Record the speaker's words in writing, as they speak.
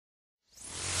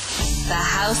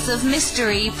House of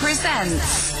Mystery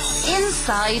presents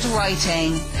Inside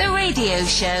Writing, the radio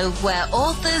show where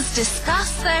authors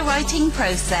discuss their writing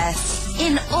process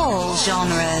in all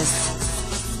genres.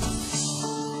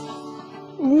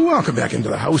 Welcome back into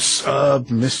the House of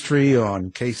Mystery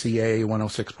on KCA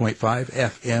 106.5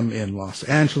 FM in Los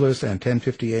Angeles and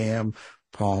 1050 AM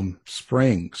Palm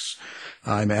Springs.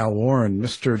 I'm Al Warren.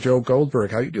 Mr. Joe Goldberg.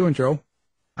 How you doing, Joe?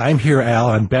 I'm here, Al.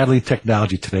 I'm battling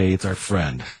technology today. It's our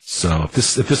friend. So if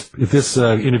this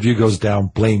interview goes down,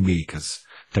 blame me, because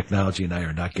technology and I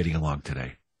are not getting along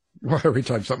today. Well, every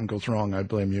time something goes wrong, I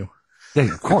blame you.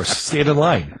 Yeah, of course. Stand in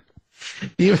line.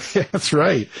 Yeah, that's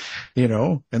right. You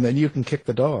know, and then you can kick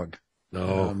the dog.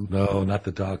 No, not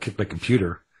the dog. Kick my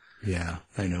computer. Yeah,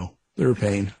 I know. They're a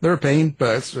pain.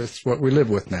 But it's what we live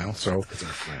with now. So it's our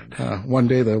friend. One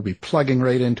day they'll be plugging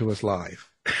right into us live.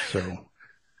 So.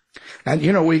 And,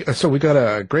 you know, we got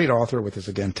a great author with us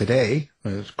again today.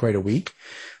 It's quite a week.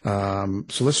 So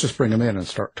let's just bring him in and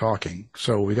start talking.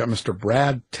 So we got Mr.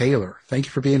 Brad Taylor. Thank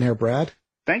you for being here, Brad.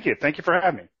 Thank you. Thank you for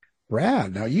having me.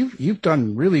 Brad, now you've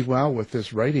done really well with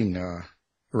this writing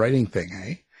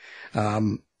thing,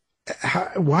 eh?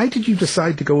 Why did you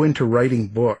decide to go into writing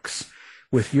books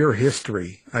with your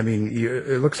history? I mean,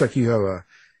 it looks like you have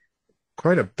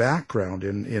quite a background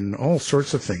in all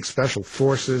sorts of things, special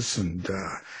forces, and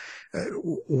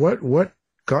what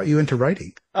got you into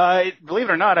writing? Believe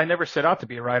it or not, I never set out to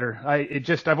be a writer.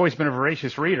 I've always been a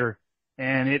voracious reader,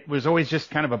 and it was always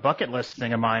just kind of a bucket list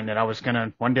thing of mine that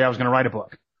one day I was gonna write a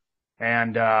book.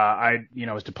 And I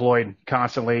was deployed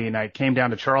constantly, and I came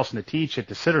down to Charleston to teach at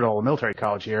the Citadel, a military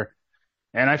college here.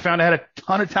 And I found I had a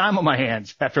ton of time on my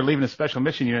hands after leaving the special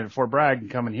mission unit at Fort Bragg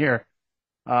and coming here.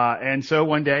 And so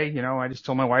one day, I just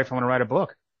told my wife I want to write a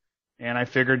book. And I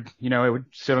figured, it would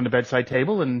sit on the bedside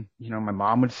table and, my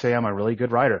mom would say I'm a really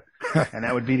good writer. And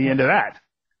that would be the end of that.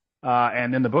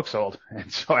 And then the book sold.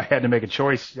 And so I had to make a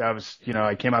choice.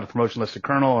 I came out of promotion list to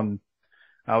colonel, and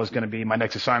I was going to be, my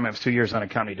next assignment was 2 years on a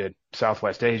company to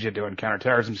Southwest Asia doing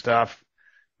counterterrorism stuff.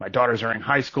 My daughters are in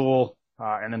high school,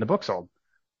 and then the book sold.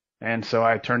 And so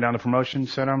I turned down the promotion and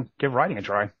said, give writing a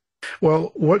try.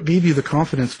 Well, what gave you the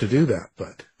confidence to do that,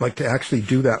 but like to actually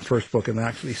do that first book and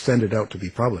actually send it out to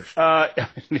be published?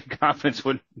 Confidence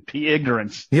would be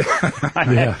ignorance.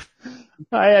 Yeah.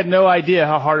 I had no idea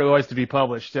how hard it was to be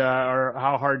published, or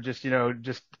how hard just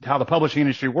how the publishing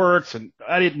industry works. And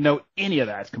I didn't know any of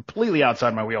that. It's completely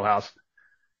outside my wheelhouse.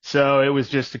 So it was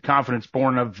just a confidence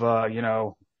born of,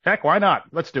 heck, why not?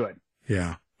 Let's do it.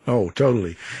 Yeah. Oh,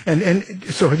 totally. And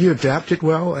so have you adapted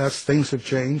well as things have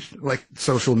changed, like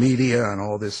social media and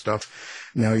all this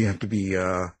stuff? Now you have to be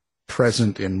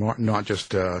present in not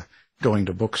just going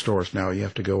to bookstores. Now you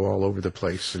have to go all over the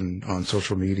place and on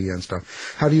social media and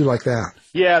stuff. How do you like that?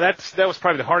 Yeah, that was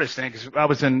probably the hardest thing, because I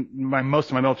was most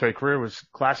of my military career was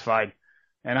classified,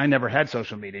 and I never had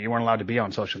social media. You weren't allowed to be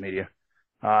on social media.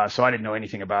 So I didn't know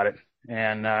anything about it.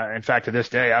 And in fact, to this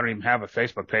day, I don't even have a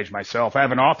Facebook page myself. I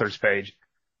have an author's page,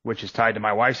 which is tied to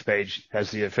my wife's page as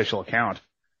the official account.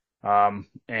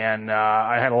 And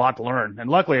I had a lot to learn. And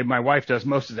luckily, my wife does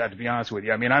most of that, to be honest with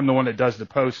you. I mean, I'm the one that does the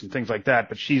posts and things like that,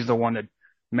 but she's the one that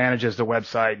manages the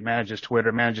website, manages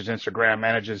Twitter, manages Instagram,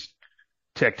 manages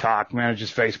TikTok, manages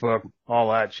Facebook,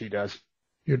 all that she does.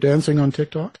 You're dancing on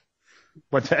TikTok?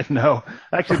 What's that? No.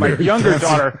 Actually, my younger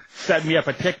daughter set me up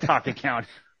a TikTok account.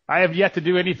 I have yet to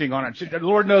do anything on it. The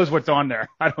Lord knows what's on there.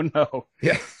 I don't know.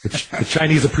 Yeah. The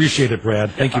Chinese appreciate it,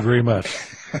 Brad. Thank you very much.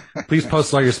 Please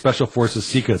post all your special forces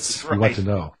secrets. Right. We want to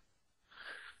know.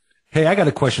 Hey, I got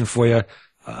a question for you.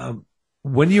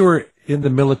 When you were in the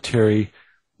military,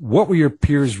 what were your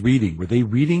peers reading? Were they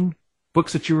reading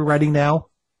books that you were writing now?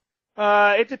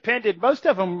 It depended. Most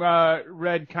of them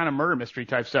read kind of murder mystery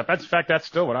type stuff. In fact, that's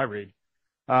still what I read.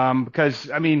 Because,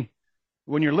 I mean,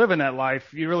 when you're living that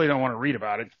life, you really don't want to read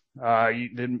about it.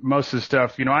 Most of the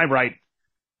stuff,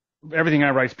 everything I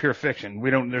write is pure fiction.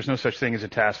 There's no such thing as a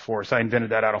task force. I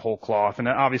invented that out of whole cloth. And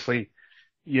obviously,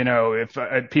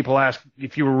 if people ask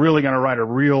if you were really going to write a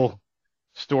real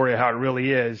story of how it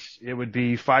really is, it would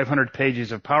be 500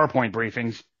 pages of PowerPoint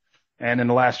briefings. And then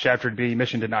the last chapter would be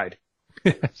mission denied.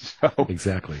 So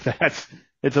exactly.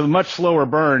 It's a much slower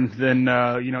burn than,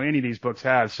 any of these books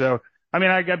have. So, I mean,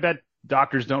 I bet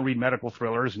doctors don't read medical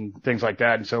thrillers and things like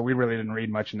that. And so we really didn't read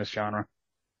much in this genre.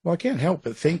 Well, I can't help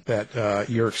but think that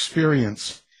your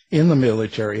experience in the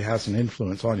military has an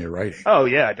influence on your writing. Oh,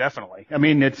 yeah, definitely. I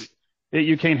mean,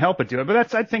 you can't help but do it.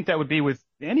 But I think that would be with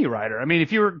any writer. I mean,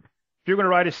 if you're going to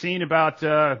write a scene about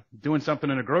doing something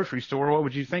in a grocery store, what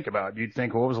would you think about? You'd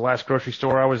think, what was the last grocery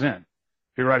store I was in?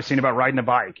 If you write a scene about riding a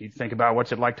bike, you'd think about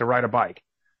what's it like to ride a bike.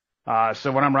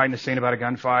 So when I'm writing a scene about a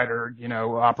gunfight or,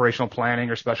 operational planning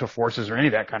or special forces or any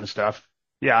of that kind of stuff,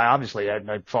 yeah, obviously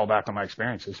I'd fall back on my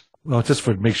experiences. Well, just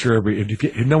for make sure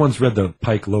if no one's read the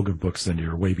Pike Logan books, then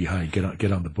you're way behind.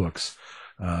 Get on the books,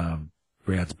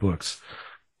 Brad's books.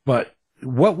 But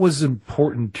what was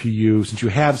important to you, since you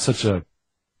have such a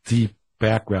deep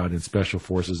background in special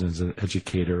forces and as an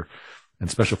educator, and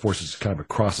special forces kind of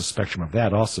across the spectrum of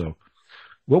that also,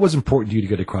 what was important to you to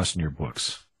get across in your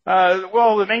books?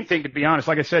 Well, the main thing, to be honest,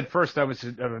 like I said, first,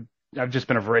 I've just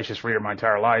been a voracious reader my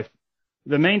entire life.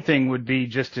 The main thing would be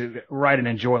just to write an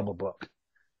enjoyable book.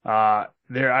 I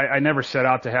never set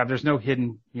out to have, there's no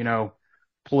hidden,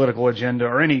 political agenda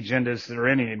or any agendas that are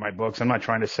in any of my books. I'm not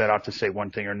trying to set out to say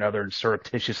one thing or another and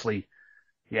surreptitiously,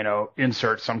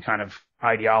 insert some kind of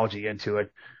ideology into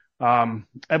it.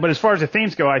 But as far as the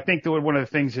themes go, I think that one of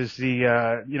the things is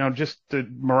just the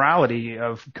morality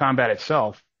of combat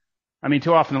itself. I mean,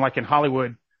 too often, like in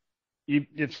Hollywood,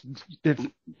 if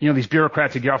these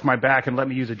bureaucrats would get off my back and let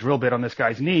me use a drill bit on this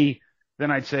guy's knee, then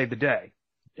I'd save the day.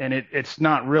 And it's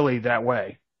not really that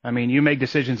way. I mean, you make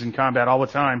decisions in combat all the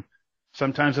time.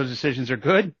 Sometimes those decisions are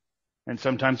good and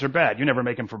sometimes they're bad. You never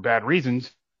make them for bad reasons,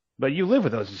 but you live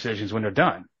with those decisions when they're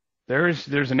done. There's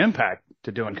an impact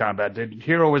to doing combat. The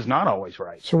hero is not always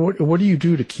right. So what do you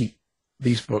do to keep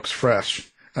these books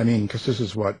fresh? I mean, because this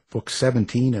is book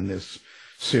 17 in this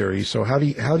series. So how do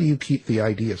you keep the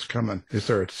ideas coming? Is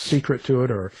there a secret to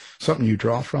it or something you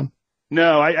draw from?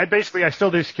 No, I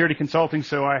still do security consulting.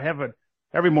 So I have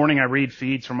every morning I read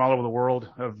feeds from all over the world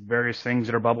of various things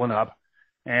that are bubbling up.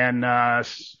 And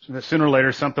sooner or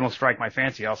later, something will strike my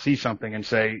fancy. I'll see something and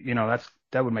say,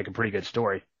 that would make a pretty good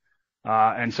story.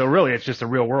 And so really, it's just the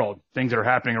real world, things that are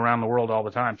happening around the world all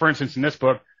the time. For instance, in this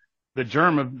book, the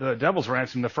germ of the Devil's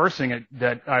Ransom, the first thing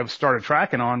that I started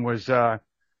tracking on was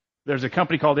there's a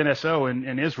company called NSO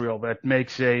in Israel that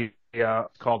makes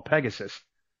called Pegasus.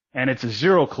 And it's a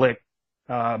zero-click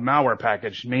malware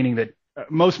package, meaning that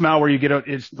most malware you get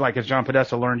is like, as John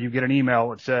Podesta learned, you get an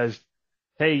email that says,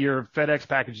 hey, your FedEx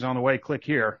package is on the way. Click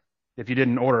here. If you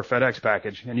didn't order a FedEx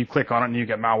package, and you click on it and you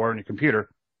get malware on your computer,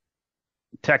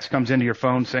 text comes into your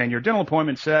phone saying your dental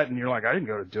appointment's set, and you're like, I didn't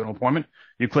go to a dental appointment.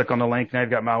 You click on the link, now you've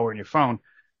got malware in your phone.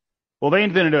 Well, they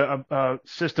invented a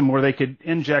system where they could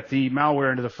inject the malware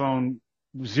into the phone,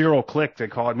 zero click, they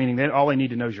call it, meaning all they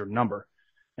need to know is your number.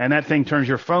 And that thing turns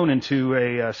your phone into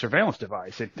a surveillance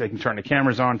device. They can turn the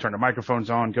cameras on, turn the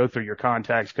microphones on, go through your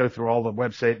contacts, go through all the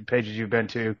website pages you've been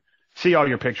to, see all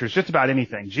your pictures, just about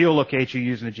anything, geolocate you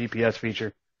using the GPS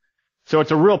feature. So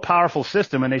it's a real powerful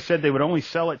system, and they said they would only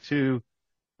sell it to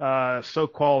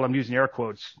so-called, I'm using air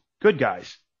quotes, good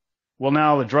guys. Well,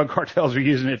 now the drug cartels are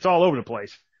using it. It's all over the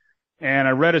place. And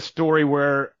I read a story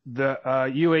where the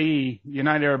UAE,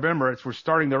 United Arab Emirates, were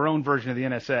starting their own version of the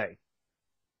NSA,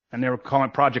 and they were calling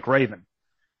it Project Raven.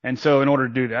 And so in order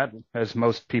to do that, as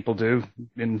most people do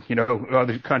in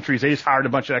other countries, they just hired a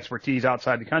bunch of expertise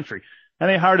outside the country. And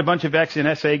they hired a bunch of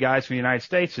ex-NSA guys from the United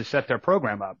States to set their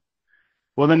program up.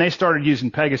 Well, then they started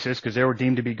using Pegasus because they were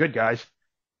deemed to be good guys.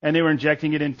 And they were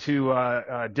injecting it into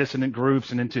dissident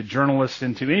groups and into journalists,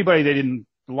 into anybody they didn't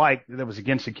like that was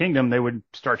against the kingdom, they would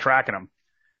start tracking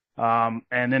them.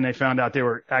 And then they found out they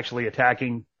were actually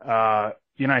attacking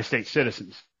United States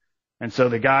citizens. And so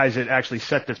the guys that actually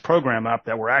set this program up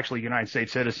that were actually United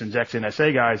States citizens,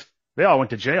 ex-NSA guys, they all went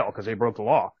to jail because they broke the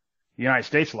law. United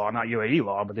States law, not UAE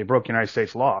law, but they broke United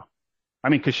States law. I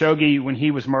mean, Khashoggi, when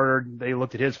he was murdered, they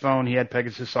looked at his phone. He had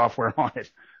Pegasus software on it.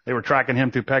 They were tracking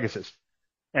him through Pegasus.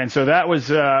 And so that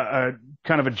was a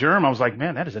kind of a germ. I was like,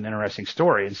 man, that is an interesting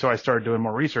story. And so I started doing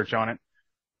more research on it.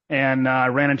 And I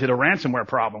ran into the ransomware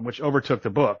problem, which overtook the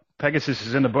book. Pegasus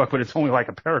is in the book, but it's only like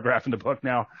a paragraph in the book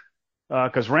now,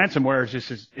 because ransomware is just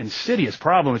this insidious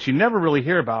problem that you never really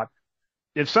hear about.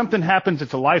 If something happens,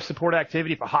 it's a life support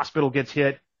activity. If a hospital gets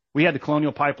hit, we had the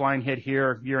Colonial Pipeline hit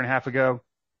here a year and a half ago.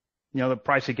 The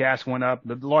price of gas went up.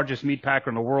 The largest meat packer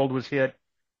in the world was hit.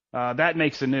 That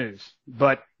makes the news.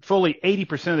 But fully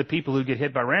 80% of the people who get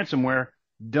hit by ransomware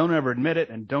don't ever admit it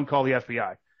and don't call the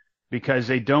FBI because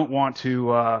they don't want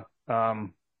to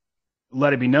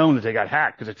let it be known that they got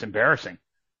hacked because it's embarrassing.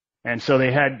 And so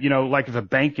they had, like if a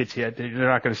bank gets hit, they're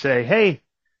not going to say, hey,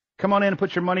 come on in and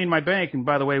put your money in my bank. And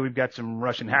by the way, we've got some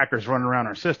Russian hackers running around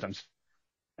our systems.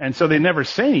 And so they never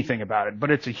say anything about it, but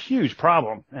it's a huge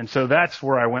problem. And so that's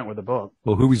where I went with the book.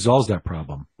 Well, who resolves that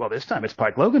problem? Well, this time it's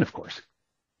Pike Logan, of course.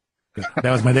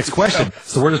 That was my next question.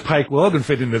 So where does Pike Logan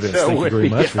fit into this? Thank you very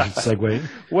much for segueing.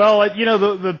 Well,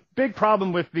 the big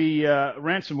problem with the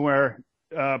ransomware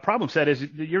problem set is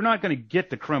that you're not going to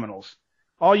get the criminals.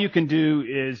 All you can do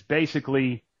is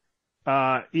basically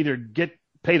either get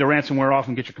pay the ransomware off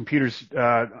and get your computers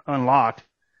unlocked,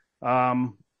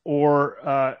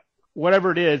 or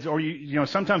whatever it is, or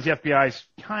sometimes the FBI is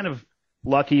kind of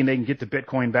lucky and they can get the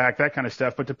Bitcoin back, that kind of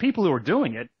stuff. But the people who are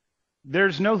doing it,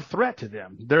 there's no threat to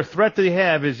them. Their threat they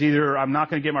have is either I'm not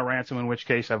going to get my ransom, in which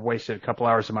case I've wasted a couple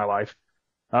hours of my life,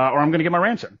 or I'm going to get my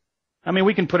ransom. I mean,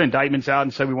 we can put indictments out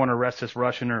and say we want to arrest this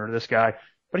Russian or this guy,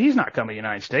 but he's not coming to the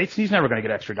United States. He's never going to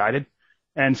get extradited.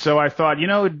 And so I thought,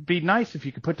 it'd be nice if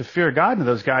you could put the fear of God into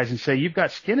those guys and say, you've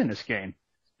got skin in this game.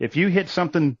 If you hit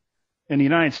something in the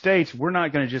United States, we're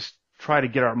not going to just try to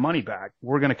get our money back.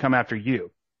 We're going to come after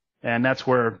you. And that's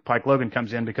where Pike Logan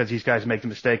comes in, because these guys make the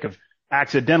mistake of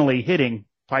accidentally hitting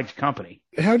Pike's company.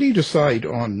 How do you decide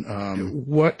on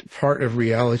what part of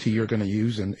reality you're going to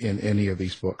use in any of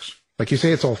these books? Like you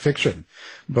say, it's all fiction,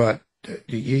 but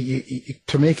you,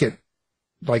 to make it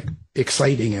like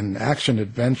exciting and action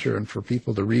adventure and for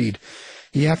people to read,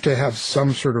 you have to have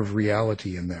some sort of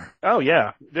reality in there. Oh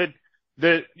yeah.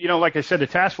 Like I said, the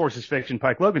task force is fiction,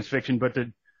 Pike Logan's fiction, but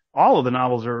all of the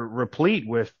novels are replete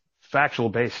with factual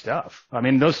based stuff. I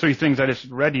mean, those three things I just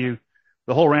read to you,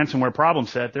 the whole ransomware problem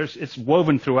set, it's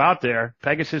woven throughout there.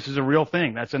 Pegasus is a real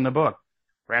thing. That's in the book.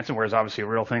 Ransomware is obviously a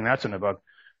real thing. That's in the book.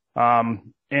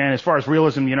 And as far as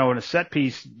realism, in a set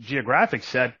piece, geographic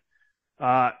set,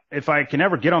 if I can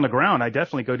ever get on the ground, I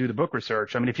definitely go do the book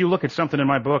research. I mean, if you look at something in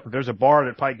my book, if there's a bar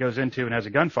that Pike goes into and has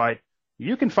a gunfight,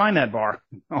 you can find that bar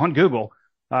on Google.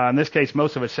 In this case,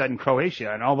 most of it's set in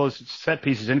Croatia, and all those set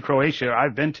pieces in Croatia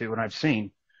I've been to and I've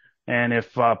seen. And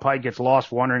if Pike gets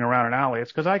lost wandering around an alley,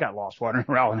 it's because I got lost wandering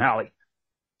around an alley.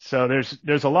 So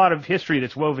there's a lot of history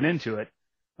that's woven into it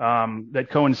that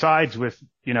coincides with,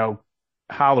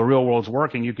 how the real world's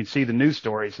working. You can see the news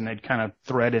stories, and they'd kind of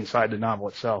thread inside the novel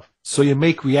itself. So you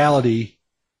make reality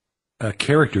a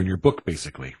character in your book,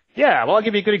 basically. Yeah, well, I'll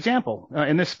give you a good example.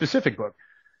 In this specific book,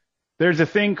 there's a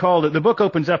thing called, the book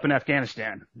opens up in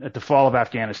Afghanistan, at the fall of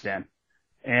Afghanistan,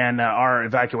 and our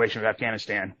evacuation of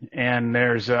Afghanistan. And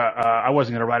I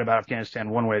wasn't going to write about Afghanistan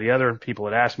one way or the other. People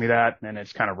had asked me that, and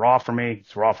it's kind of raw for me.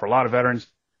 It's raw for a lot of veterans.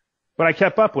 But I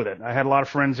kept up with it. I had a lot of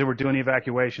friends that were doing the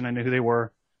evacuation. I knew who they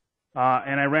were.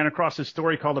 And I ran across this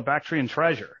story called the Bactrian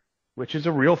Treasure, which is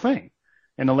a real thing.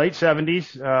 In the late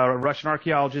 70s, Russian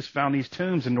archaeologists found these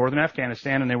tombs in northern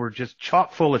Afghanistan, and they were just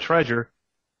chock full of treasure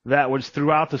that was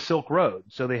throughout the Silk Road.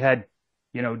 So they had,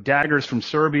 daggers from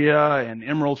Serbia and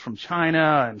emeralds from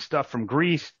China and stuff from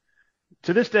Greece.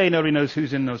 To this day, nobody knows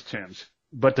who's in those tombs.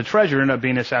 But the treasure ended up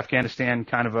being this Afghanistan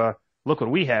kind of a, look what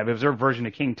we have. It was their version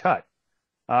of King Tut.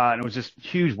 And it was this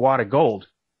huge wad of gold.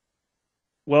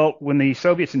 Well, when the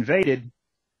Soviets invaded,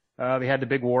 they had the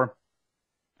big war.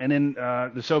 And then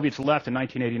the Soviets left in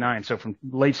 1989. So from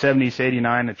late 70s to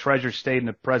 89, the treasure stayed in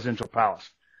the presidential palace.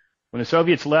 When the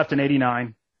Soviets left in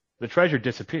 89, the treasure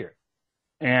disappeared.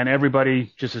 And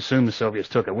everybody just assumed the Soviets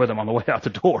took it with them on the way out the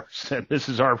door. Said, this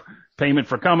is our payment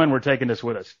for coming. We're taking this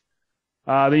with us.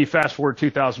 Then you fast forward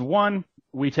 2001.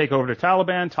 We take over the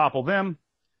Taliban, topple them.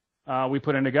 We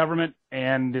put in a government,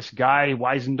 and this guy,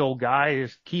 Weisendol guy,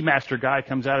 this keymaster guy,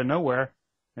 comes out of nowhere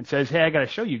and says, hey, I got to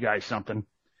show you guys something.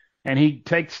 And he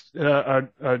takes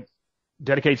a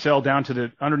dedicated cell down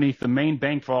to underneath the main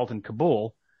bank vault in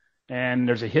Kabul, and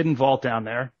there's a hidden vault down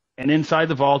there. And inside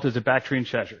the vault is a Bactrian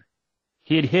treasure.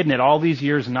 He had hidden it all these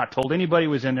years and not told anybody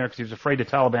was in there because he was afraid the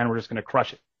Taliban were just going to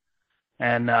crush it.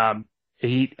 And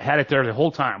he had it there the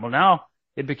whole time. Well, now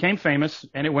it became famous,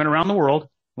 and it went around the world.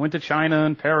 Went to China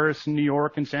and Paris and New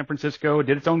York and San Francisco,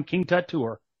 did its own King Tut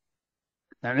tour.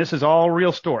 And this is all a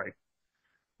real story.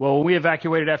 Well, when we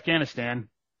evacuated Afghanistan,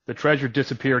 the treasure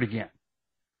disappeared again.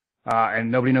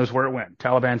 And nobody knows where it went.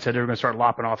 Taliban said they were going to start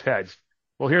lopping off heads.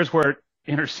 Well, here's where it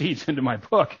intercedes into my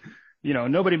book.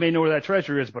 Nobody may know where that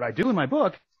treasure is, but I do in my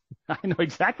book. I know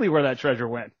exactly where that treasure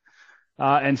went.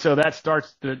 And so that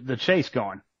starts the chase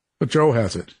going. But Joe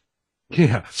has it.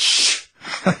 Yeah.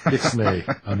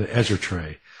 Ixnay on the Ezra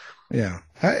tray. Yeah.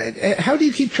 How do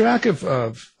you keep track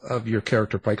of your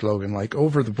character, Pike Logan? Like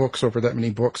over that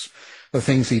many books, the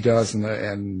things he does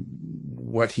and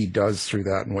what he does through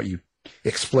that and what you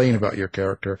explain about your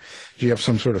character. Do you have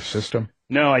some sort of system?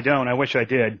 No, I don't. I wish I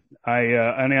did.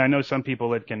 I know some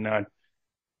people that can,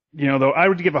 though I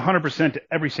would give 100% to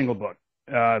every single book.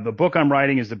 The book I'm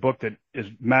writing is the book that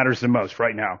matters the most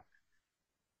right now.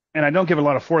 And I don't give a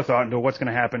lot of forethought into what's going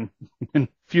to happen in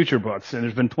future books. And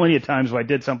there's been plenty of times where I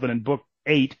did something in book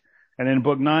 8, and then in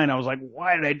book 9, I was like,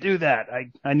 why did I do that?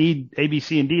 I need A, B,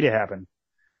 C, and D to happen.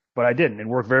 But I didn't. It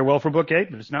worked very well for book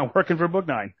 8, but it's not working for book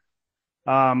 9.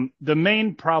 The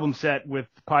main problem set with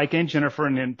Pike and Jennifer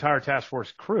and the entire task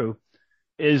force crew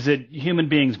is that human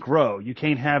beings grow. You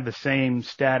can't have the same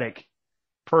static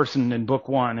person in book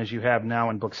 1 as you have now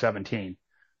in book 17.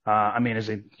 I mean, as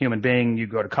a human being, you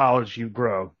go to college, you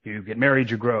grow. You get married,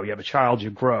 you grow. You have a child,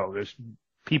 you grow. There's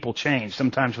people change,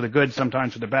 sometimes for the good,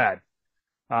 sometimes for the bad.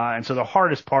 And so the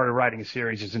hardest part of writing a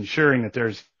series is ensuring that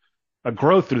there's a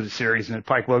growth through the series, and that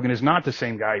Pike Logan is not the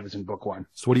same guy he was in book 1.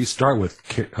 So what do you start with?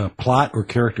 Plot or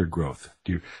character growth?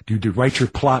 Do you write your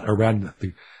plot around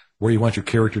where you want your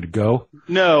character to go?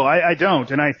 No, I don't.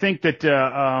 And I think that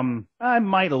I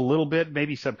might a little bit,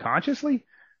 maybe subconsciously,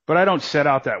 but I don't set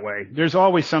out that way. There's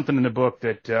always something in the book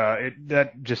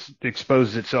that just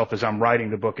exposes itself as I'm writing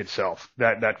the book itself.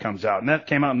 That comes out. And that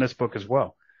came out in this book as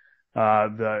well.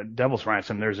 The Devil's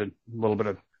Ransom, there's a little bit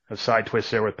of a side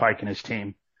twist there with Pike and his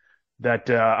team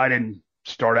that I didn't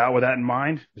start out with that in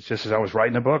mind. It's just as I was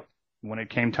writing the book, when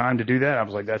it came time to do that, I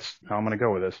was like, that's how I'm going to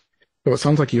go with this. So it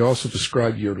sounds like you also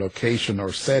describe your location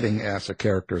or setting as a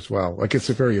character as well. Like it's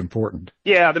very important.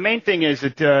 Yeah, the main thing is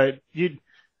that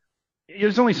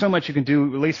there's only so much you can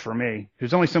do, at least for me.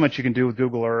 There's only so much you can do with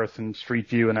Google Earth and Street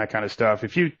View and that kind of stuff.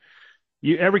 If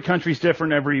every country's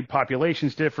different, every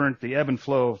population's different, the ebb and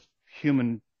flow of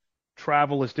human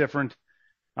travel is different.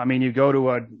 I mean, you go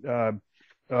to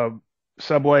a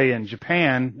subway in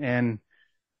Japan and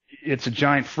it's a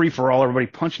giant free for all, everybody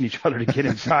punching each other to get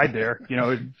inside there.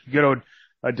 You go to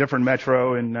a different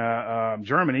metro in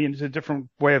Germany and it's a different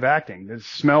way of acting. The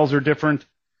smells are different.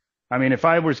 I mean, if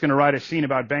I was going to write a scene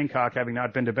about Bangkok, having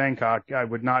not been to Bangkok, I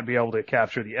would not be able to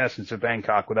capture the essence of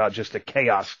Bangkok without just the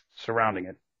chaos surrounding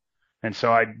it. And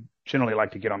so I generally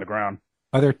like to get on the ground.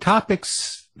 Are there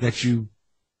topics that you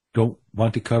don't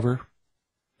want to cover?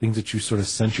 Things that you sort of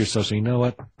sense yourself, so you know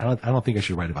what? I don't think I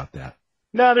should write about that.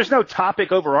 No, there's no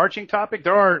overarching topic.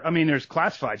 There's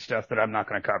classified stuff that I'm not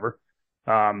going to cover.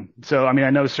 So, I mean, I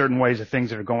know certain ways of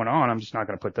things that are going on. I'm just not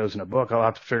going to put those in a book. I'll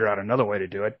have to figure out another way to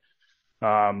do it.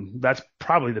 That's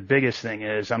probably the biggest thing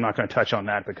is I'm not going to touch on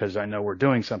that because I know we're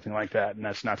doing something like that, and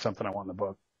that's not something I want in the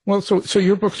book. Well, so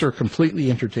your books are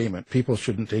completely entertainment. People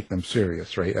shouldn't take them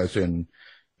serious, right? As in,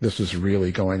 this is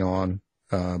really going on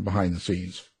behind the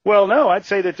scenes. Well, no, I'd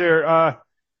say that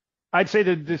I'd say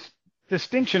that this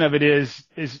distinction of it is,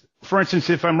 for instance,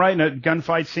 if I'm writing a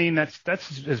gunfight scene, that's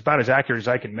about as accurate as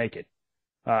I can make it,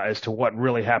 as to what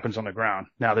really happens on the ground.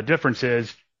 Now, the difference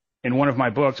is, in one of my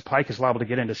books, Pike is liable to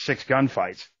get into 6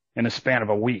 gunfights in a span of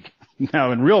a week.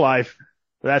 Now, in real life,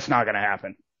 that's not going to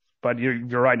happen. But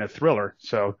you're writing a thriller,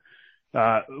 so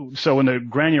when the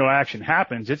granular action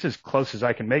happens, it's as close as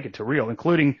I can make it to real,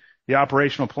 including the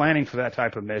operational planning for that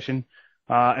type of mission,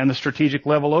 and the strategic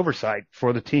level oversight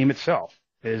for the team itself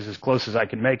is as close as I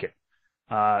can make it.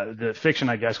 The fiction,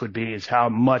 I guess, would be is how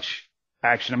much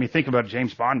action. I mean, think about a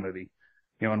James Bond movie.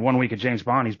 In 1 week of James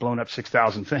Bond, he's blown up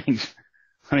 6,000 things.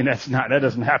 I mean, that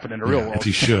doesn't happen in the real world. If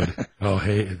he should. Oh,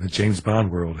 hey, the James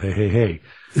Bond world. Hey.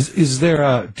 Is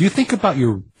there do you think about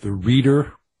the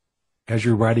reader as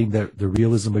you're writing the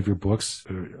realism of your books?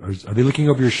 Are they looking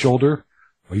over your shoulder,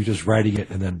 or are you just writing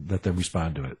it and then let them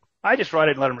respond to it? I just write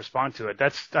it and let them respond to it.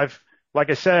 Like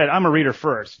I said, I'm a reader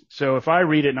first. So if I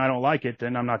read it and I don't like it,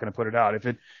 then I'm not going to put it out.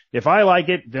 If I like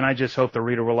it, then I just hope the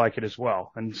reader will like it as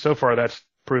well. And so far that's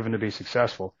proven to be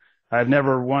successful. I've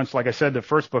never once, like I said, the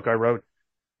first book I wrote,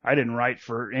 I didn't write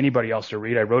for anybody else to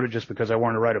read. I wrote it just because I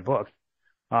wanted to write a book.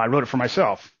 I wrote it for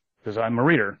myself because I'm a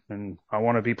reader and I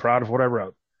want to be proud of what I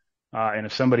wrote. And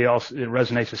if it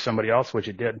resonates with somebody else, which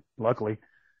it did, luckily,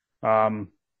 then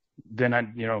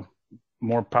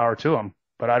more power to them.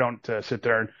 But I don't sit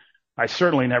there and I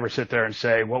certainly never sit there and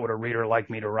say, what would a reader like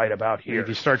me to write about here? If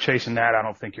you start chasing that, I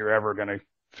don't think you're ever going to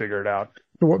figure it out.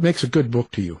 So what makes a good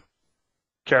book to you?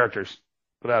 Characters,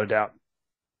 without a doubt.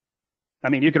 I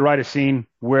mean, you could write a scene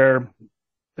where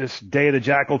this Day of the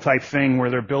Jackal type thing where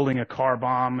they're building a car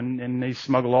bomb and they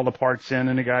smuggle all the parts in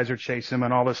and the guys are chasing them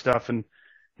and all this stuff. And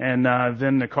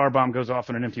then the car bomb goes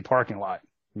off in an empty parking lot.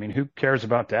 I mean, who cares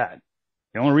about that?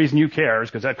 The only reason you care is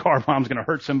because that car bomb is going to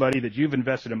hurt somebody that you've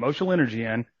invested emotional energy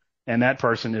in. And that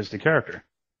person is the character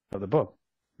of the book.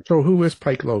 So who is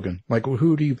Pike Logan? Like,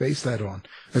 who do you base that on?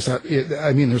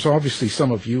 I mean, there's obviously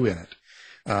some of you in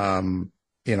it.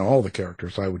 In all the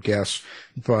characters, I would guess.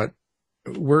 But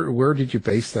where did you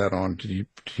base that on? Did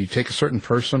you take a certain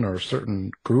person or a certain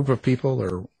group of people,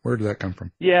 or where did that come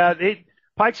from? Yeah,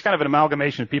 Pike's kind of an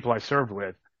amalgamation of people I served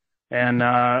with.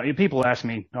 And people ask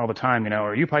me all the time,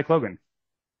 are you Pike Logan?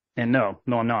 And no,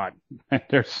 I'm not.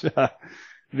 There's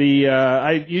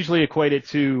I usually equate it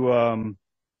to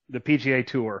the PGA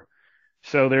Tour.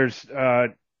 So there's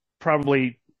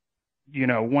probably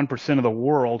 1% of the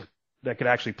world that could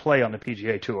actually play on the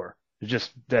PGA Tour,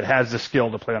 just that has the skill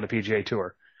to play on the PGA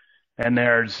Tour. And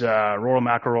there's Rory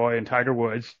McIlroy and Tiger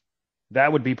Woods.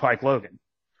 That would be Pike Logan.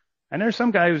 And there's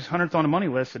some guy who's 100th on the money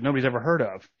list that nobody's ever heard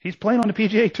of. He's playing on the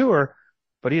PGA Tour,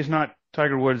 but he's not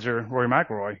Tiger Woods or Rory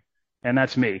McIlroy. And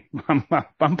that's me.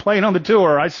 I'm playing on the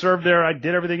tour. I served there. I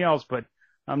did everything else, but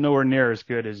I'm nowhere near as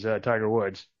good as Tiger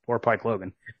Woods or Pike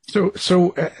Logan. So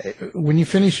when you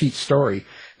finish each story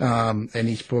and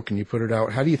each book and you put it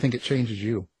out, how do you think it changes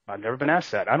you? I've never been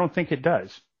asked that. I don't think it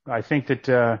does. I think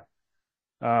that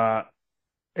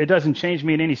it doesn't change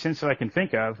me in any sense that I can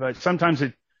think of. Sometimes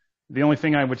the only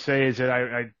thing I would say is that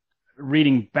I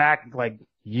reading back like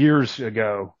years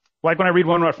ago, like when I read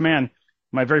One Rough Man,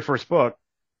 my very first book,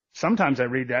 sometimes I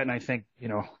read that and I think,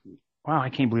 wow, I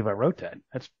can't believe I wrote that.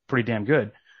 That's pretty damn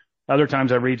good. Other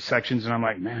times I read sections and I'm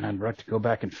like, man, I'd like to go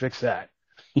back and fix that,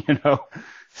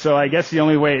 So I guess the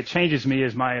only way it changes me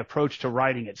is my approach to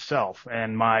writing itself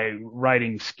and my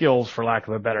writing skills, for lack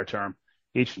of a better term.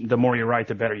 The more you write,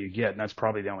 the better you get. And that's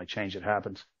probably the only change that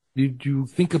happens. Did you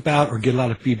think about or get a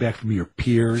lot of feedback from your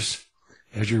peers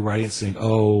as you're writing, saying,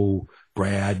 "Oh,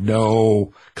 Brad,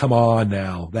 no, come on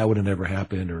now, that would have never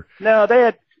happened"? Or no, they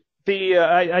had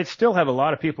I still have a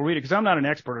lot of people read it because I'm not an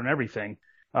expert on everything,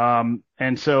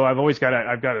 and so I've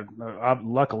got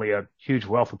luckily a huge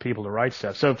wealth of people to write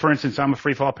stuff. So, for instance, I'm a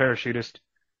free fall parachutist,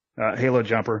 halo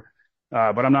jumper,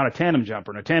 but I'm not a tandem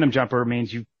jumper. And a tandem jumper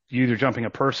means you're either jumping a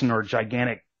person or a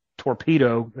gigantic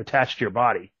torpedo attached to your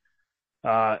body.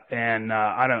 And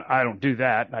I don't do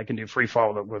that. I can do free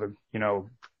fall with a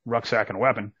rucksack and a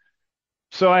weapon.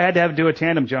 So I had to do a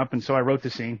tandem jump. And so I wrote the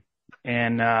scene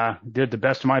and, did the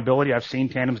best of my ability. I've seen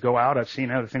tandems go out. I've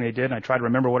seen everything they did. And I tried to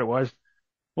remember what it was.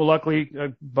 Well, luckily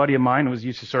a buddy of mine was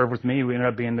used to serve with me. We ended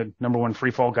up being the #1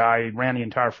 free fall guy. He ran the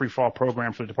entire free fall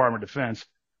program for the Department of Defense.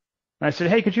 And I said,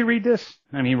 "Hey, could you read this?"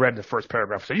 And he read the first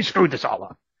paragraph. So "You screwed this all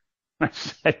up." I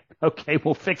said, "Okay,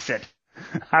 we'll fix it.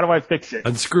 How do I fix it?"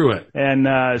 Unscrew it.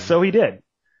 And so he did.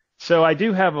 So I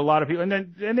do have a lot of people,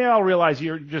 and they all realize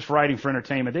you're just writing for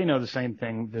entertainment. They know the same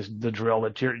thing, the drill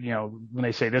that when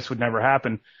they say this would never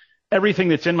happen, everything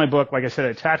that's in my book, like I said,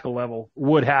 at a tactical level,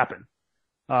 would happen.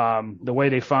 The way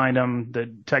they find them,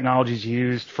 the technologies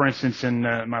used. For instance, in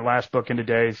my last book, Into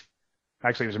Days,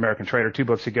 actually it was American Trader 2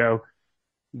 books ago,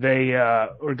 they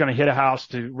were going to hit a house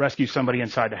to rescue somebody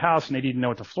inside the house, and they didn't know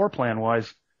what the floor plan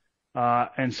was.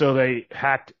 And so they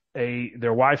hacked their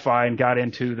Wi-Fi and got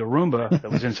into the Roomba that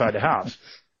was inside the house.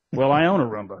 Well, I own a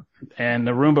Roomba, and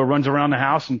the Roomba runs around the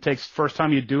house and first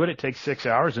time you do it, it takes 6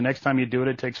 hours. The next time you do it,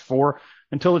 it takes 4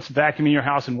 until it's vacuuming your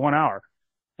house in 1 hour.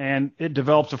 And it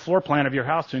develops a floor plan of your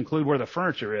house to include where the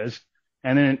furniture is.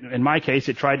 And then in my case,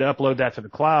 it tried to upload that to the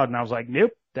cloud, and I was like,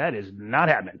 nope, that is not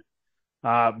happening.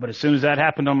 But as soon as that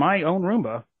happened on my own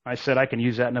Roomba, I said I can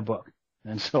use that in a book.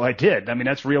 And so I did. I mean,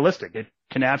 that's realistic. It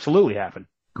can absolutely happen.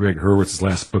 Greg Hurwitz's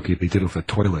last book, he did it with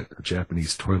a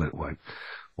Japanese toilet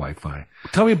Wi-Fi.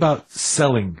 Tell me about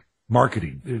selling,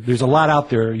 marketing. There's a lot out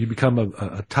there. You become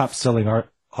a top-selling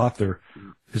author.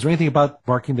 Is there anything about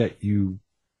marketing that you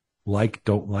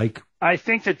don't like? I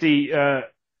think that the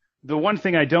one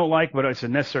thing I don't like, but it's a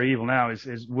necessary evil now,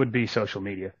 would be social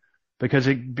media, because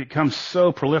it becomes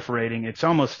so proliferating. It's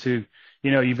almost you've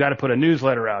got to put a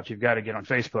newsletter out. You've got to get on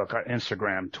Facebook,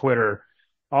 Instagram, Twitter,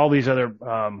 all these other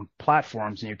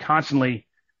platforms, and you constantly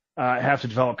have to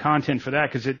develop content for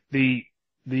that, because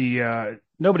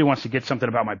nobody wants to get something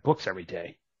about my books every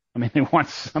day. I mean,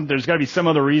 there's got to be some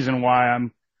other reason why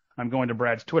I'm going to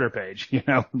Brad's Twitter page,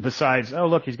 besides, oh,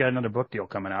 look, he's got another book deal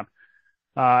coming out.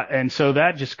 And so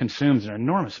that just consumes an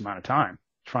enormous amount of time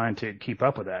trying to keep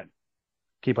up with that,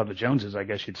 keep up the Joneses, I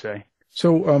guess you'd say.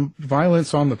 So,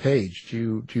 violence on the page.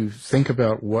 Do you think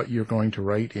about what you're going to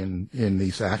write in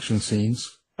these action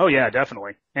scenes? Oh yeah,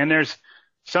 definitely. And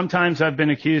sometimes I've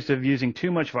been accused of using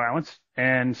too much violence,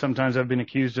 and sometimes I've been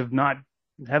accused of not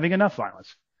having enough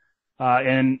violence.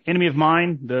 And Enemy of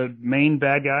Mine, the main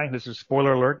bad guy, this is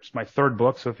spoiler alert, it's my 3rd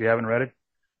book, so if you haven't read it,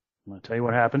 I'm going to tell you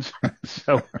what happens.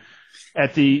 So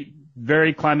at the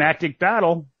very climactic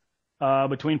battle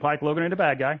between Pike Logan and the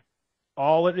bad guy,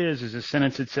 all it is a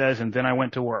sentence that says, "And then I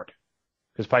went to work,"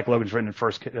 because Pike Logan's written in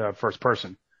first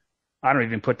person. I don't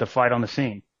even put the fight on the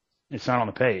scene. It's not on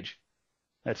the page.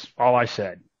 That's all I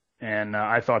said. And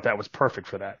I thought that was perfect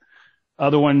for that.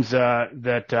 Other ones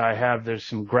that I have, there's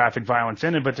some graphic violence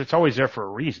in it, but it's always there for a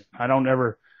reason.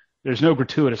 There's no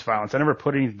gratuitous violence. I never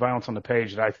put any violence on the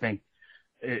page that I think,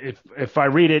 if I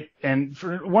read it, and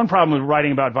for one problem with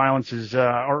writing about violence is,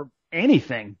 or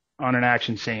anything on an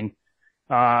action scene,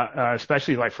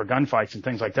 especially like for gunfights and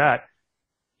things like that,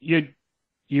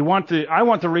 I want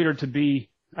the reader to be,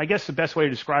 I guess the best way to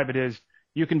describe it is,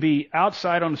 you can be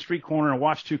outside on the street corner and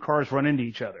watch 2 cars run into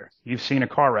each other. You've seen a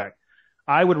car wreck.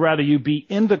 I would rather you be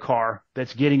in the car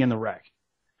that's getting in the wreck.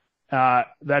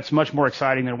 that's much more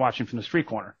exciting than watching from the street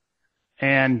corner.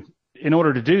 And in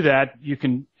order to do that,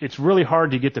 it's really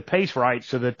hard to get the pace right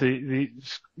so that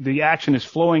the action is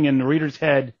flowing in the reader's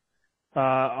head,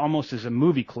 almost as a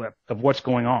movie clip of what's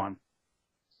going on.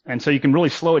 And so you can really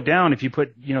slow it down if you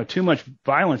put, too much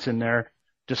violence in there,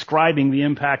 describing the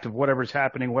impact of whatever's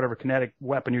happening, whatever kinetic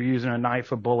weapon you're using, a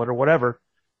knife, a bullet, or whatever,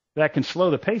 that can slow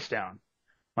the pace down.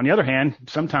 On the other hand,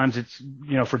 sometimes it's,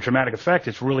 for dramatic effect,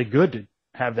 it's really good to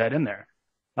have that in there.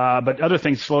 But other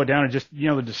things slow it down, and just,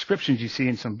 the descriptions you see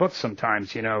in some books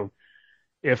sometimes,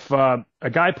 if a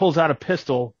guy pulls out a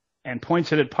pistol and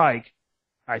points it at Pike,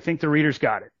 I think the reader's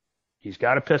got it. He's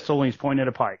got a pistol and he's pointing at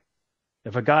a Pike.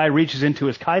 If a guy reaches into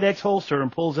his Kydex holster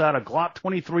and pulls out a Glock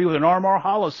 23 with an Armor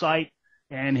hollow sight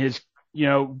and his,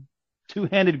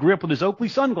 two-handed grip with his Oakley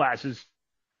sunglasses,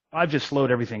 I've just slowed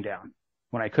everything down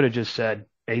when I could have just said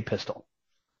a pistol.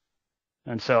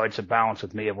 And so it's a balance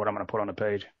with me of what I'm going to put on the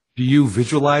page. Do you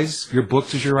visualize your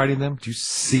books as you're writing them? Do you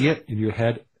see it in your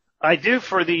head? I do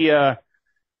for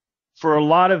a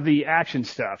lot of the action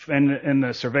stuff and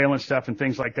the surveillance stuff and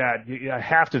things like that. I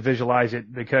have to visualize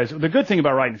it, because the good thing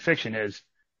about writing fiction is,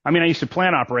 I used to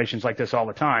plan operations like this all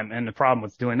the time. And the problem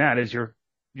with doing that is you're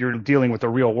dealing with the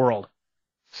real world.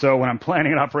 So when I'm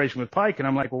planning an operation with Pike and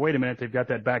I'm like, well, wait a minute, they've got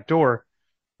that back door.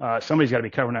 Somebody's got to be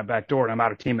covering that back door, and I'm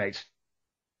out of teammates.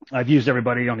 I've used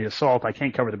everybody on the assault. I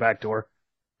can't cover the back door.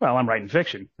 Well, I'm writing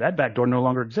fiction. That back door no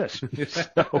longer exists.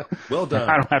 So Well done.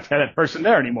 I don't have to have that person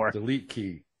there anymore. Delete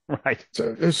key. Right.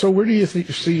 So where do you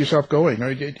see yourself going?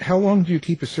 How long do you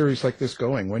keep a series like this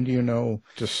going? When do you know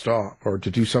to stop or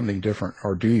to do something different,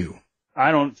 or do you?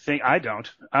 I don't.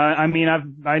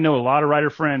 I know a lot of writer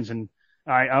friends, and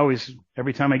I always,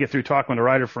 every time I get through talking with a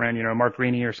writer friend, Mark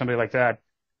Greaney or somebody like that,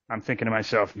 I'm thinking to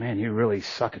myself, man, you really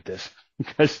suck at this,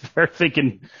 because they're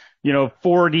thinking,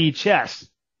 4D chess,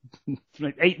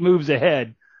 8 moves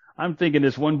ahead. I'm thinking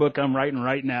this one book I'm writing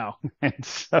right now. And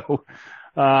so,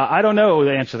 I don't know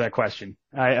the answer to that question.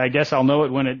 I guess I'll know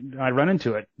it when I run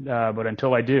into it. But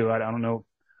until I do, I don't know.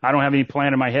 I don't have any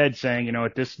plan in my head saying,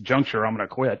 at this juncture, I'm going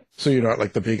to quit. So you're not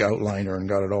like the big outliner and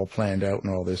got it all planned out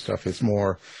and all this stuff. It's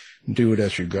more do it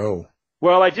as you go.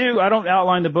 Well, I do. I don't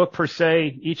outline the book per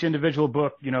se, each individual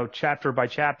book, chapter by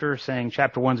chapter, saying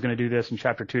chapter 1's going to do this and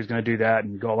chapter 2 is going to do that,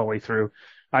 and go all the way through.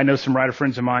 I know some writer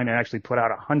friends of mine that actually put out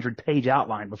a 100-page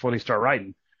outline before they start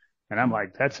writing. And I'm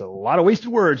like, that's a lot of wasted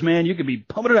words, man. You could be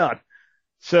pumping it out.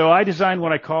 So I designed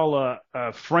what I call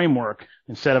a framework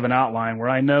instead of an outline, where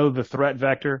I know the threat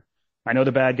vector, I know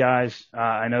the bad guys,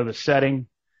 I know the setting,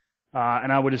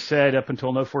 and I would have said up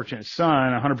until No Fortunate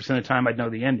Son, 100% of the time I'd know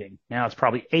the ending. Now it's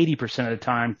probably 80% of the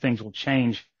time things will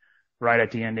change right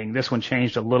at the ending. This one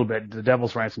changed a little bit. The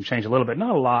Devil's Ransom changed a little bit,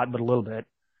 not a lot, but a little bit.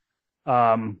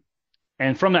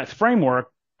 And from that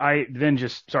framework, I then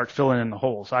just start filling in the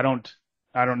holes. I don't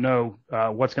know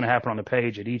what's going to happen on the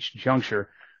page at each juncture,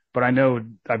 but I know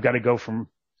I've got to go from,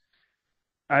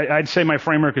 I'd say my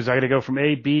framework is I got to go from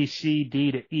A, B, C,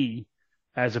 D to E,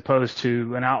 as opposed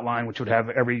to an outline which would have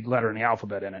every letter in the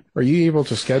alphabet in it. Are you able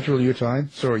to schedule your time?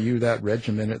 So are you that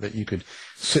regimented that you could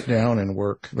sit down and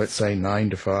work, let's say 9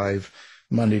 to 5,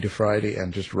 Monday to Friday,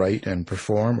 and just write and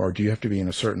perform? Or do you have to be in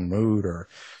a certain mood or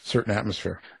certain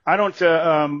atmosphere? I don't,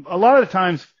 a lot of the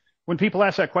times when people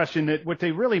ask that question, what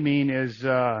they really mean is,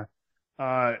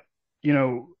 are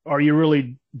you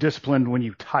really disciplined when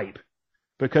you type?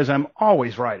 Because I'm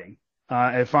always writing.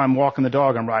 If I'm walking the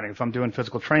dog, I'm writing. If I'm doing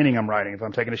physical training, I'm writing. If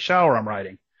I'm taking a shower, I'm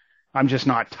writing. I'm just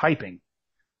not typing.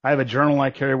 I have a journal I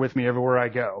carry with me everywhere I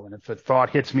go. And if a thought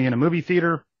hits me in a movie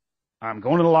theater, I'm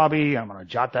going to the lobby. I'm going to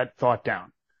jot that thought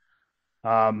down.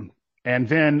 And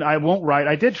then I won't write.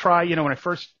 I did try, when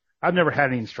I've never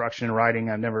had any instruction in writing.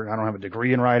 I don't have a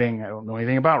degree in writing. I don't know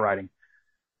anything about writing.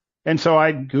 And so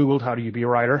I Googled, how do you be a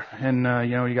writer? And,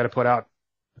 you got to put out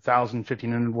 1,000,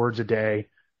 1,500 words a day.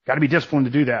 Got to be disciplined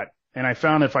to do that. And I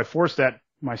found if I forced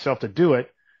myself to do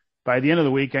it, by the end of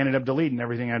the week, I ended up deleting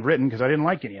everything I'd written because I didn't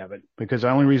like any of it. Because the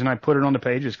only reason I put it on the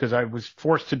page is because I was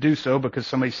forced to do so because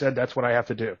somebody said that's what I have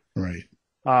to do. Right.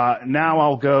 Now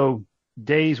I'll go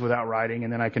days without writing,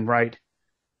 and then I can write,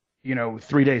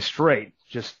 3 days straight,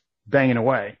 just banging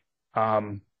away.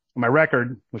 My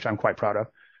record, which I'm quite proud of,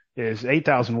 is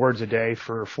 8,000 words a day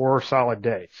for 4 solid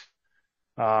days.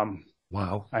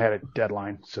 Wow. I had a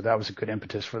deadline, so that was a good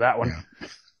impetus for that one. Yeah.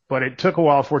 But it took a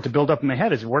while for it to build up in my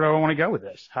head. Where do I want to go with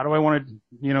this? How do I want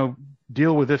to,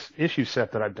 deal with this issue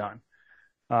set that I've done?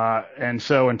 And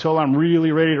so until I'm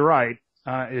really ready to write,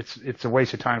 it's a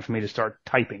waste of time for me to start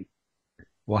typing.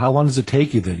 Well, how long does it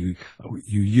take you then?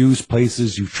 You use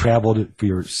places, you've traveled for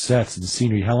your sets and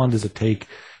scenery. How long does it take,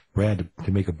 Brad,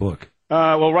 to make a book?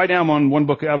 Well, right now I'm on one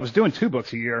book. I was doing 2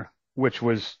 books a year, which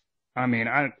was, I mean,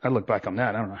 I look back on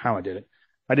that. I don't know how I did it.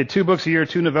 I did 2 books a year,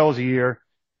 2 novellas a year,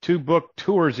 2 book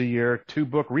tours a year, 2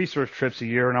 book research trips a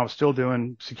year, and I was still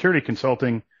doing security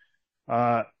consulting,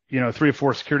 3 or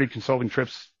 4 security consulting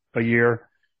trips a year.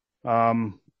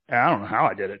 And I don't know how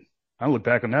I did it. I look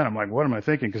back on that. I'm like, what am I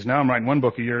thinking? Because now I'm writing 1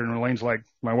 book a year, and Elaine's like,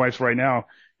 my wife's right now,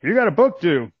 you got a book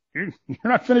due. You're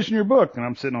not finishing your book. And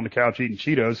I'm sitting on the couch eating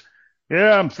Cheetos.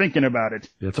 Yeah, I'm thinking about it.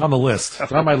 It's on the list.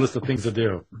 It's on my list of things to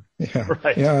do. Yeah,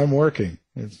 Right. yeah, I'm working.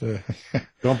 It's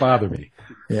Don't bother me.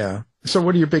 yeah. So,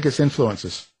 what are your biggest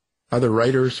influences? Other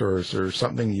writers, or is there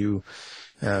something you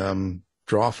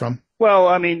draw from? Well,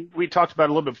 I mean, we talked about it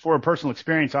a little bit before, personal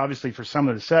experience, obviously, for some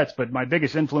of the sets, but my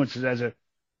biggest influences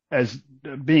as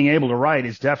being able to write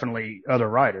is definitely other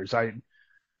writers.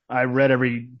 I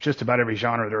read just about every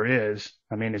genre there is.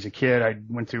 I mean, as a kid, I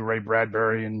went through Ray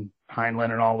Bradbury and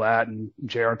Heinlein and all that, and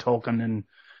J.R. Tolkien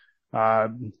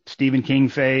and Stephen King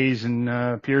phase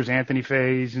and Piers Anthony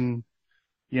phase, and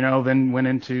then went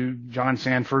into John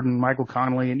Sanford and Michael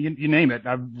Connelly, and you name it,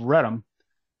 I've read them.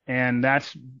 And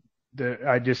that's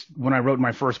when I wrote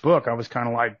my first book, I was kind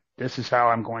of like, this is how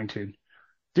I'm going to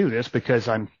do this, because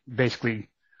I'm basically,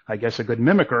 I guess, a good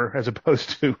mimicker, as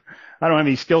opposed to, I don't have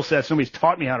any skill sets. Nobody's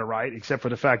taught me how to write, except for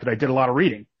the fact that I did a lot of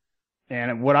reading.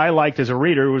 And what I liked as a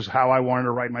reader was how I wanted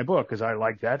to write my book, because I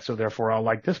liked that. So therefore, I'll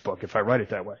like this book if I write it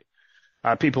that way.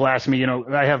 People ask me,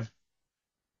 I have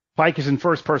Pike is in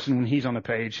first person when he's on the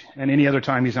page, and any other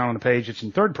time he's not on the page, it's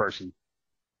in third person.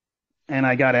 And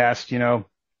I got asked,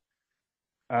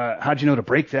 how'd you know to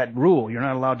break that rule? You're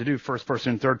not allowed to do first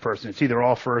person and third person. It's either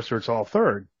all first or it's all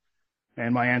third.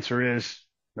 And my answer is,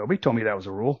 nobody told me that was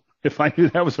a rule. If I knew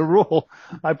that was a rule,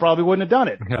 I probably wouldn't have done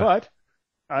it. Yeah. But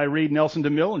I read Nelson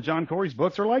DeMille, and John Corey's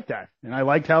books are like that. And I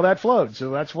liked how that flowed.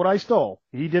 So that's what I stole.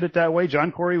 He did it that way.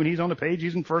 John Corey, when he's on the page,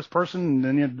 he's in first person,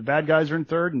 and then the bad guys are in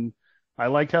third. And I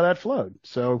liked how that flowed.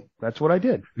 So that's what I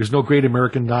did. There's no great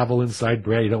American novel inside,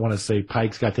 Brad. You don't want to say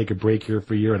Pike's got to take a break here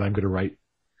for a year and I'm going to write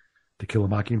To Kill a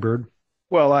Mockingbird.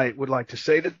 Well, I would like to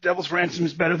say that Devil's Ransom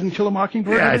is better than Kill a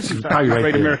Mockingbird. Yeah, It it's is, in fact, probably a right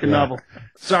great there. American Yeah. novel.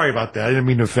 Sorry about that. I didn't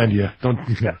mean to offend you.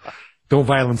 Don't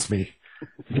violence me.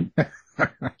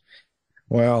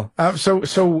 Well,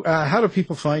 so how do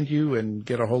people find you and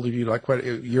get a hold of you? Like, what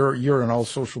you're on all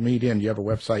social media, and you have a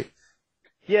website.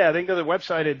 Yeah, they can go to the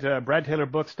website at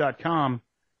bradtaylorbooks.com,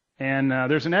 and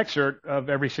there's an excerpt of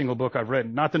every single book I've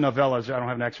written. Not the novellas, I don't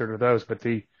have an excerpt of those, but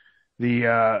the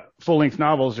full-length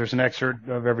novels, there's an excerpt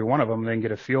of every one of them. They can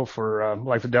get a feel for,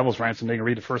 like The Devil's Ransom, they can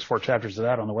read the first 4 chapters of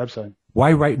that on the website.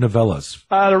 Why write novellas?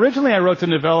 Originally, I wrote the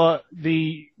novella.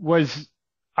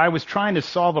 I was trying to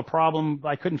solve a problem.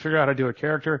 I couldn't figure out how to do a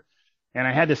character, and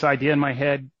I had this idea in my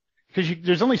head, because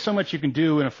there's only so much you can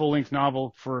do in a full-length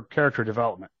novel for character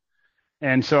development.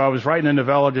 And so I was writing a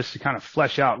novella just to kind of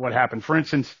flesh out what happened. For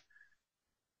instance,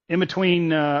 in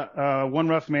between One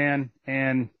Rough Man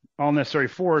and All Necessary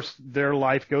Force, their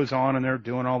life goes on, and they're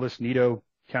doing all this neato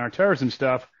counterterrorism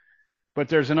stuff. But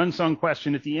there's an unsung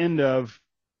question at the end of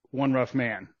One Rough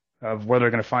Man of where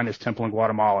they're going to find this temple in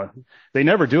Guatemala. They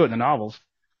never do it in the novels.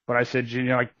 But I said,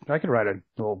 I could write a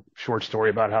little short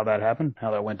story about how that happened,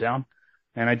 how that went down.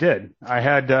 And I did.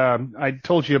 I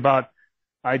told you about,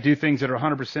 I do things that are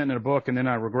 100% in a book, and then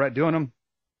I regret doing them.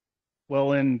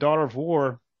 Well, in Daughter of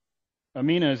War,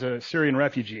 Amina is a Syrian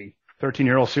refugee,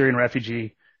 13-year-old Syrian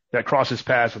refugee that crosses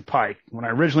paths with Pike. When I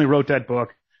originally wrote that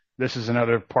book, this is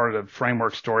another part of the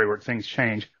framework story where things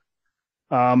change.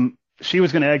 She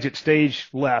was going to exit stage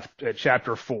left at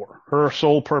chapter 4. Her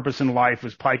sole purpose in life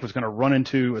was Pike was going to run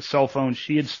into a cell phone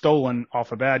she had stolen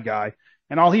off a bad guy,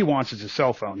 and all he wants is a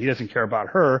cell phone. He doesn't care about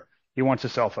her. He wants a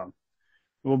cell phone.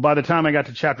 Well, by the time I got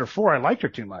to chapter 4, I liked her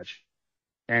too much,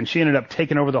 and she ended up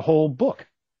taking over the whole book.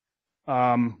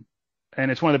 And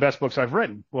it's one of the best books I've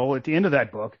written. Well, at the end of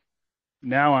that book,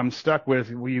 now I'm stuck with,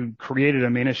 we created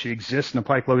Amina. She exists in the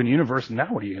Pike Logan universe, and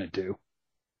now what are you going to do?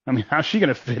 I mean, how's she going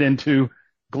to fit into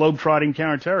globe-trotting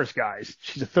counter-terrorist guys?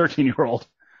 She's a 13-year-old.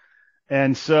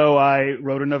 And so I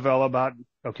wrote a novella about,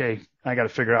 okay, I got to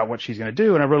figure out what she's going to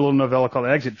do. And I wrote a little novella called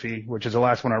Exit Fee, which is the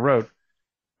last one I wrote.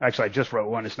 Actually, I just wrote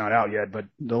one. It's not out yet, but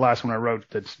the last one I wrote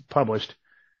that's published.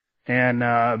 And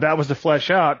that was to flesh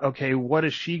out, okay, what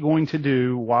is she going to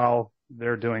do while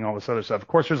they're doing all this other stuff? Of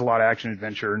course, there's a lot of action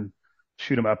adventure and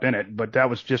shoot 'em up in it, but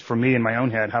that was just for me in my own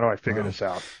head. How do I figure this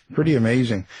out? Pretty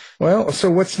amazing. Well,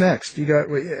 so what's next? You got,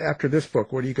 after this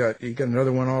book, what do you got? You got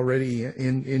another one already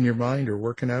in your mind or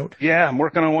working out? Yeah, I'm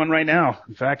working on one right now.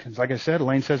 In fact, it's like I said,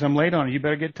 Elaine says I'm late on it. You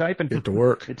better get typing. Get to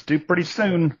work. It's due pretty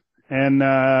soon. And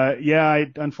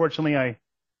unfortunately, I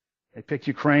picked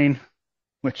Ukraine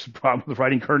which is the problem with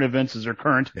writing current events is they're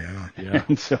current. Yeah.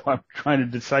 And so I'm trying to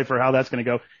decipher how that's going to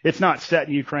go. It's not set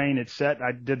in Ukraine. It's set.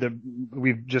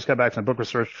 We've just got back from a book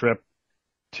research trip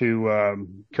to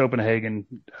Copenhagen,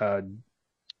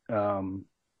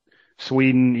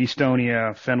 Sweden,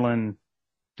 Estonia, Finland,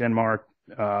 Denmark,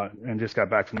 and just got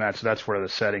back from that. So that's where the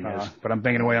setting is. But I'm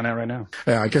banging away on that right now.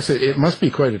 Yeah, I guess it must be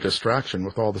quite a distraction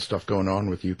with all the stuff going on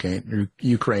with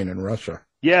Ukraine and Russia.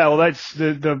 Yeah, well, that's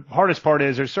the hardest part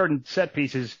is there's certain set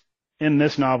pieces in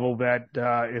this novel that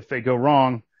if they go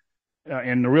wrong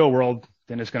in the real world,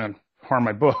 then it's going to harm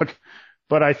my book.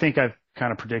 But I think I've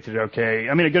kind of predicted it okay.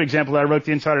 I mean, a good example that I wrote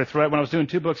The Insider Threat when I was doing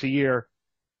 2 books a year.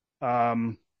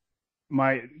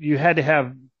 You had to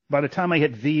have, by the time I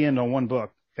hit the end on one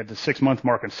book at the 6-month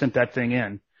mark and sent that thing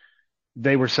in,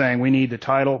 they were saying, we need the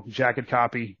title, jacket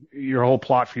copy, your whole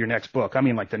plot for your next book. I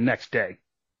mean, like the next day.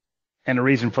 And the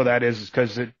reason for that is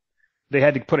because they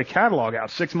had to put a catalog out.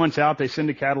 6 months out, they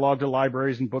send a catalog to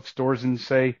libraries and bookstores and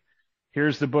say,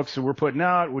 here's the books that we're putting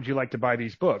out. Would you like to buy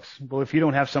these books? Well, if you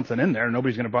don't have something in there,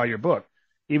 nobody's going to buy your book.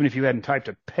 Even if you hadn't typed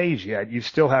a page yet, you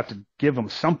still have to give them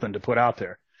something to put out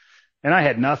there. And I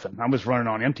had nothing. I was running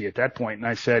on empty at that point. And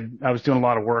I said, I was doing a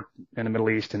lot of work in the Middle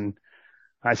East. And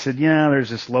I said, yeah, there's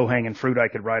this low-hanging fruit I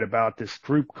could write about. This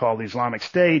group called the Islamic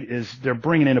State they're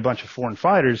bringing in a bunch of foreign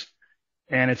fighters.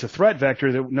 And it's a threat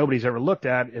vector that nobody's ever looked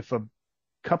at. If a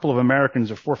couple of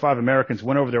Americans or 4 or 5 Americans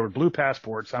went over there with blue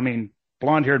passports, I mean,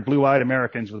 blonde-haired, blue-eyed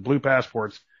Americans with blue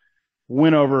passports,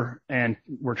 went over and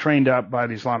were trained up by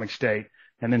the Islamic State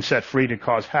and then set free to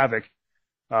cause havoc,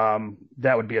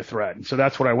 that would be a threat. And so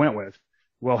that's what I went with.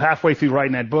 Well, halfway through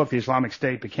writing that book, the Islamic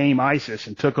State became ISIS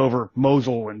and took over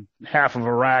Mosul and half of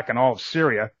Iraq and all of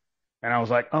Syria. And I was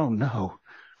like, oh, no,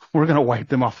 we're going to wipe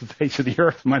them off the face of the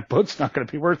earth. My book's not going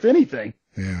to be worth anything.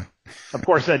 Yeah. Of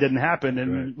course, that didn't happen.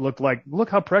 And right. Look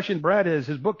how prescient Brad is.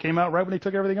 His book came out right when they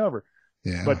took everything over.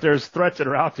 Yeah. But there's threats that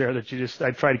are out there that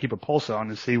I try to keep a pulse on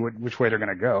and see which way they're going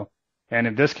to go. And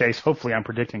in this case, hopefully I'm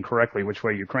predicting correctly which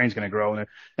way Ukraine's going to grow.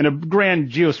 In a grand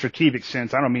geostrategic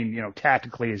sense, I don't mean,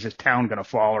 tactically, is this town going to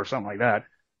fall or something like that?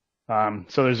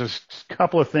 So there's a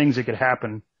couple of things that could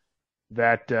happen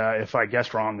that if I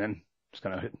guessed wrong, then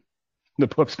the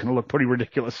book's going to look pretty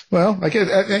ridiculous. Well,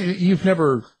 you've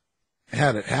never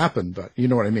had it happen, but you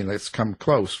know what I mean? It's come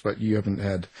close, but you haven't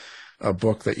had a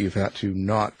book that you've had to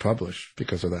not publish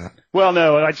because of that. Well,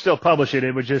 no, I'd still publish it.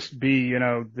 It would just be,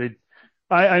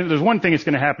 there's one thing that's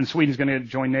going to happen. Sweden's going to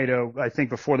join NATO, I think,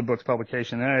 before the book's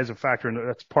publication. That is a factor, and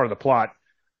that's part of the plot.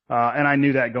 And I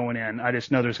knew that going in. I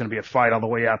just know there's going to be a fight all the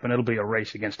way up, and it'll be a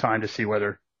race against time to see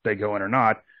whether they go in or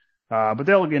not. But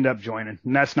they'll end up joining,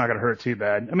 and that's not going to hurt too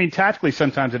bad. I mean, tactically,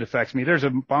 sometimes it affects me. There's a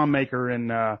bomb maker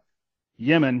in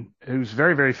Yemen who's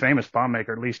very, very famous bomb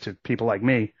maker, at least to people like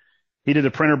me. He did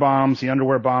the printer bombs, the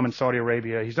underwear bomb in Saudi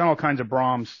Arabia. He's done all kinds of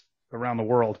bombs around the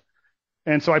world.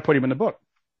 And so I put him in the book.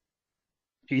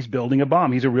 He's building a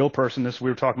bomb. He's a real person. We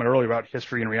were talking about earlier about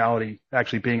history and reality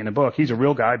actually being in the book. He's a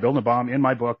real guy building a bomb in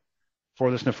my book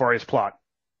for this nefarious plot.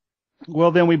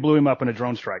 Well, then we blew him up in a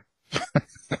drone strike.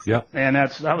 Yeah. And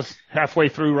I was halfway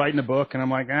through writing the book, and I'm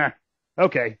like,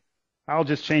 okay, I'll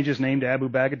just change his name to Abu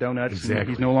Bag of Donuts. Exactly.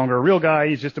 He's no longer a real guy.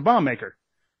 He's just a bomb maker.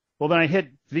 Well, then I hit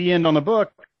the end on the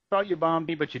book. Thought you bombed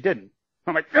me, but you didn't.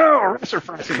 I'm like, no,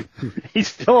 he's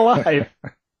still alive.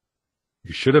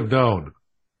 You should have known.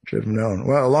 Should have known.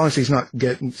 Well, as long as he's not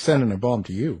sending a bomb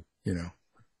to you, No,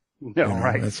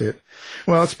 right. That's it.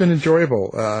 Well, it's been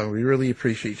enjoyable. We really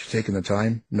appreciate you taking the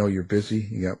time. Know you're busy.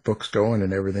 You got books going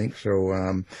and everything.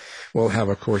 So we'll have,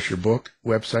 of course, your book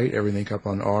website, everything up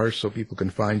on ours so people can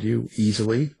find you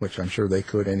easily, which I'm sure they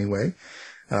could anyway.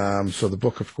 So the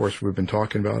book, of course, we've been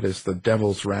talking about is The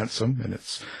Devil's Ransom, and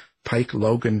it's Pike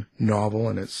Logan novel,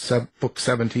 and it's book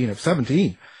 17 of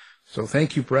 17. So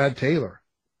thank you, Brad Taylor.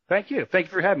 Thank you. Thank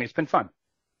you for having me. It's been fun.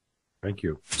 Thank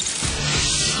you.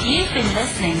 You've been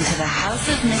listening to the House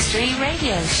of Mystery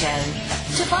radio show.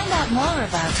 To find out more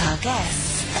about our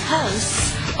guests,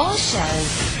 hosts, or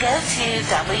shows, go to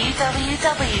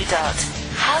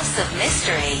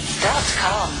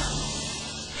www.houseofmystery.com.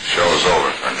 Show's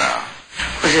over for now.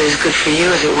 Was it as good for you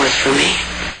as it was for me?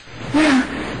 Well,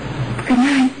 good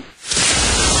night.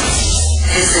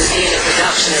 This has been a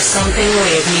production of Something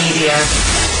Weird Media.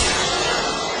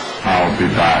 I'll be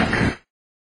back.